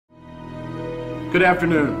Good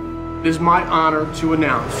afternoon. It is my honor to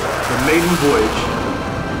announce the maiden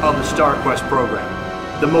voyage of the StarQuest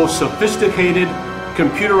program. The most sophisticated,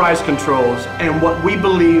 computerized controls, and what we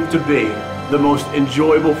believe to be the most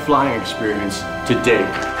enjoyable flying experience to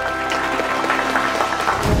date.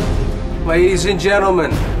 Ladies and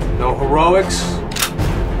gentlemen, no heroics,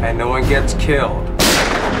 and no one gets killed.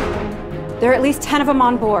 There are at least 10 of them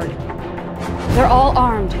on board. They're all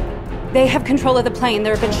armed. They have control of the plane.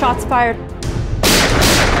 There have been shots fired.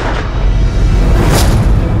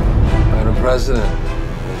 Madam President,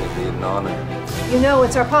 it would be an honor. You know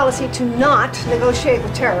it's our policy to not negotiate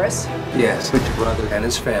with terrorists. Yes, your brother and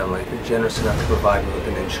his family are generous enough to provide me with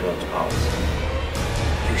an insurance policy.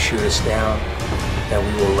 You shoot us down, and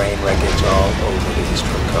we will rain wreckage all over the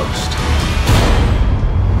eastern coast.